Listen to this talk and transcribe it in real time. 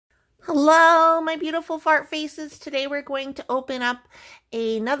Hello, my beautiful fart faces. Today we're going to open up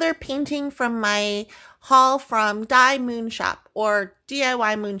another painting from my haul from DIYMoonshop or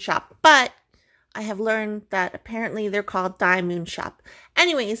DIYMoonshop, but I have learned that apparently they're called DIYMoonshop.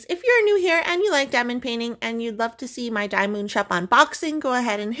 Anyways, if you're new here and you like diamond painting and you'd love to see my DIYMoonshop unboxing, go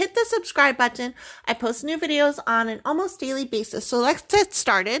ahead and hit the subscribe button. I post new videos on an almost daily basis, so let's get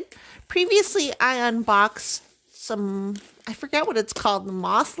started. Previously, I unboxed some, I forget what it's called, the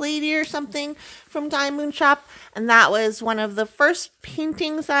Moss Lady or something from DIYMoonshop, and that was one of the first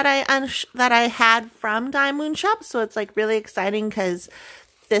paintings that I had from DIYMoonshop. So it's like really exciting because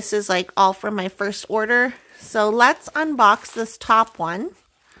this is like all from my first order. So let's unbox this top one.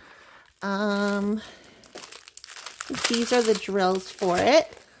 These are the drills for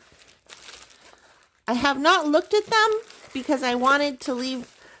it. I have not looked at them because I wanted to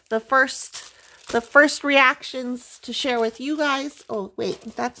leave the first reactions to share with you guys. Oh, wait,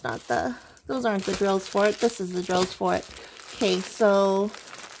 that's not those aren't the drills for it. This is the drills for it. Okay, so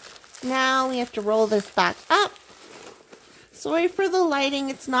now we have to roll this back up. Sorry for the lighting.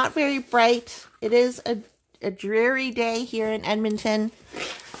 It's not very bright. It is a dreary day here in Edmonton.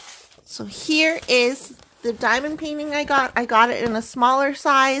 So here is the diamond painting I got. I got it in a smaller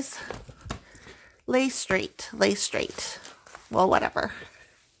size. Lay straight. Lay straight. Well, whatever.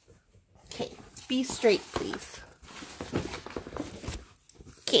 Okay. Be straight, please.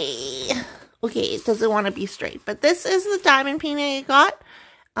 Okay. Okay, it doesn't want to be straight. But this is the diamond painting I got.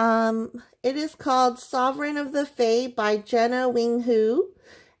 It is called Sovereign of the Fae by Jenna Wing-Hui.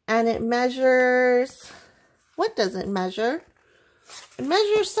 And it measures... What does it measure? It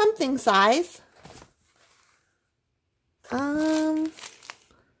measures something size.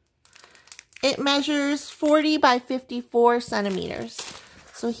 It measures 40 by 54 centimeters.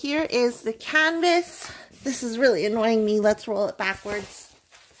 So here is the canvas. This is really annoying me. Let's roll it backwards.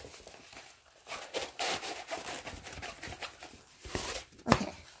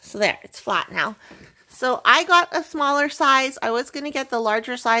 Okay, so there, it's flat now. So I got a smaller size. I was going to get the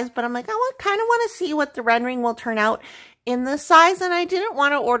larger size, but I'm like, I kind of want to see what the rendering will turn out in this size. And I didn't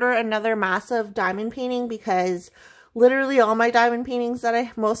want to order another massive diamond painting because literally all my diamond paintings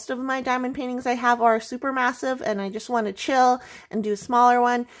most of my diamond paintings I have are super massive, and I just want to chill and do a smaller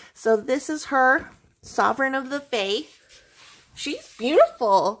one. So this is her, Sovereign of the Fae. She's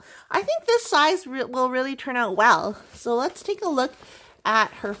beautiful. I think this size will really turn out well. So let's take a look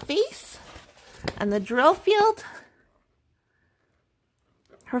at her face and the drill field.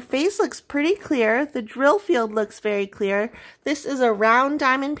 Her face looks pretty clear. The drill field looks very clear. This is a round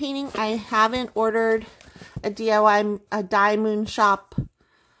diamond painting. I haven't ordered a DIYMoonshop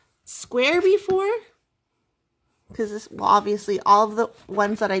square before, because well, obviously all of the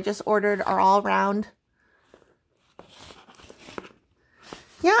ones that I just ordered are all round.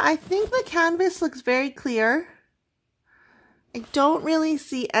 Yeah, I think the canvas looks very clear. I don't really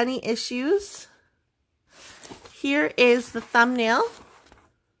see any issues. Here is the thumbnail.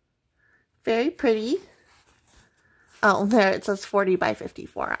 Very pretty. Oh, there it says 40 by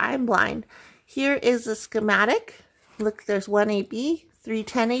 54. I'm blind. Here is the schematic. Look, there's 1 AB,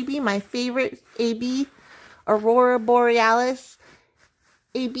 310 AB, my favorite AB, Aurora Borealis.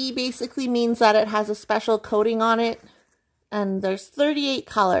 AB basically means that it has a special coating on it. And there's 38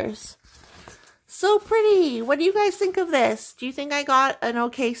 colors. So pretty. What do you guys think of this? Do you think I got an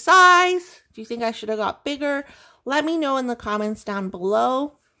okay size? Do you think I should have got bigger? Let me know in the comments down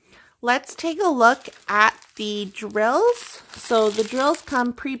below. Let's take a look at the drills. So the drills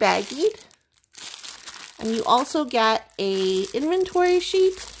come pre-baggied. And you also get a inventory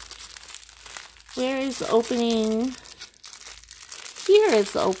sheet. Where is the opening? Here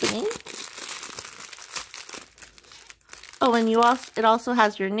is the opening. Oh, and it also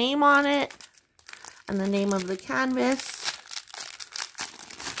has your name on it and the name of the canvas.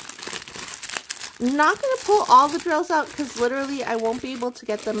 I'm not going to pull all the drills out because literally I won't be able to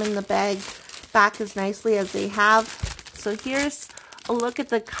get them in the bag back as nicely as they have. So here's a look at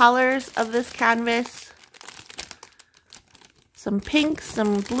the colors of this canvas. Some pinks,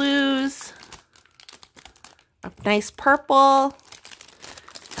 some blues, a nice purple,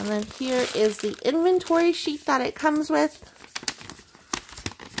 and then here is the inventory sheet that it comes with.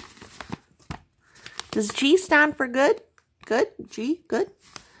 Does G stand for good? Good? G? Good?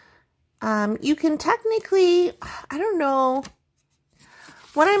 You can technically, I don't know.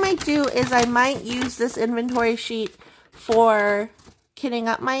 What I might do is I might use this inventory sheet for kitting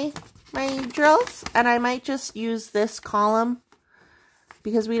up my drills, and I might just use this column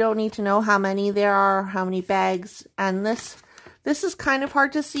because we don't need to know how many there are, how many bags, and this is kind of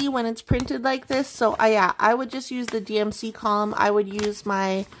hard to see when it's printed like this. So yeah, I would just use the DMC column. I would use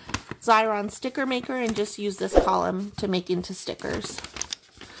my Xyron sticker maker and just use this column to make into stickers.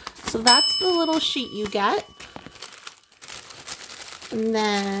 So that's the little sheet you get. And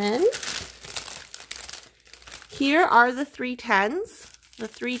then here are the 310s, the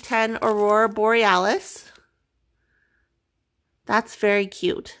 310 Aurora Borealis. That's very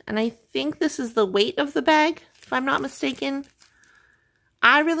cute. And I think this is the weight of the bag, if I'm not mistaken.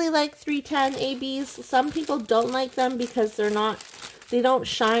 I really like 310 ABs. Some people don't like them because they don't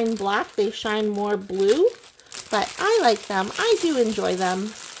shine black, they shine more blue. But I like them. I do enjoy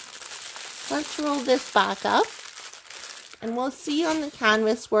them. Let's roll this back up. And we'll see on the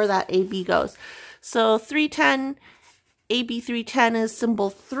canvas where that AB goes. So 310, AB 310 is symbol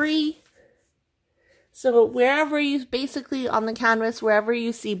 3. So wherever you, basically on the canvas, wherever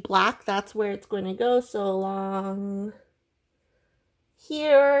you see black, that's where it's going to go. So along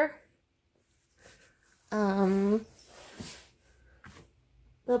here, the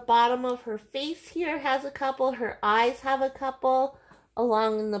bottom of her face here has a couple, her eyes have a couple,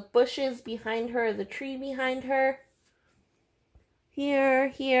 along in the bushes behind her, the tree behind her. Here,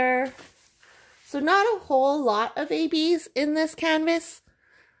 here. So not a whole lot of ABs in this canvas.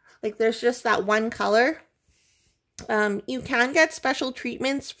 Like there's just that one color. You can get special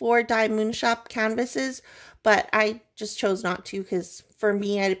treatments for DIYMoonshop canvases, but I just chose not to because for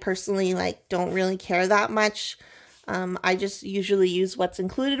me, I personally don't really care that much. I just usually use what's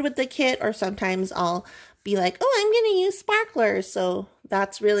included with the kit, or sometimes I'll be like, oh, I'm going to use sparklers. So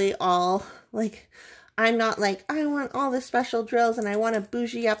that's really all. I'm not like, I want all the special drills and I want to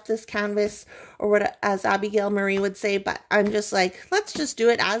bougie up this canvas, or what, as Abigail Marie would say, but I'm just like, let's just do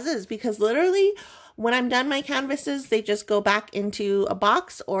it as is, because literally when I'm done my canvases, they just go back into a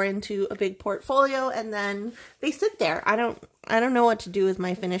box or into a big portfolio, and then they sit there. I don't know what to do with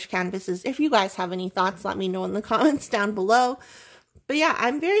my finished canvases. If you guys have any thoughts, let me know in the comments down below. But yeah,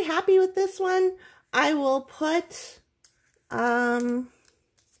 I'm very happy with this one. I will put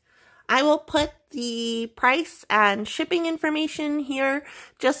the price and shipping information here.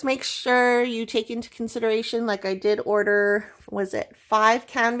 Just make sure you take into consideration, like I did order, was it 5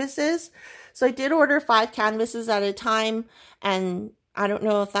 canvases? So I did order 5 canvases at a time, and I don't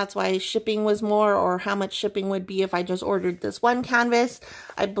know if that's why shipping was more, or how much shipping would be if I just ordered this one canvas.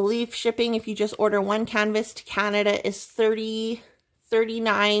 I believe shipping, if you just order one canvas to Canada, is $39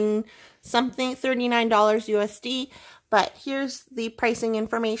 USD. But here's the pricing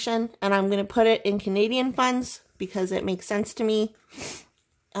information, and I'm going to put it in Canadian funds because it makes sense to me.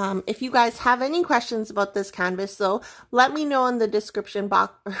 If you guys have any questions about this canvas, though, let me know in the description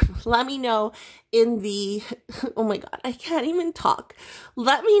box. Let me know in the, oh my god, I can't even talk.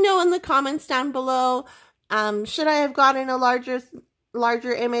 Let me know in the comments down below. Should I have gotten a larger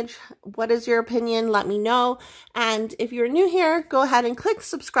image? What is your opinion? Let me know. And if you're new here, go ahead and click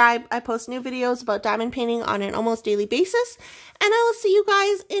subscribe. I post new videos about diamond painting on an almost daily basis, and I will see you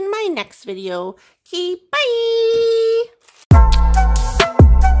guys in my next video. Okay, bye!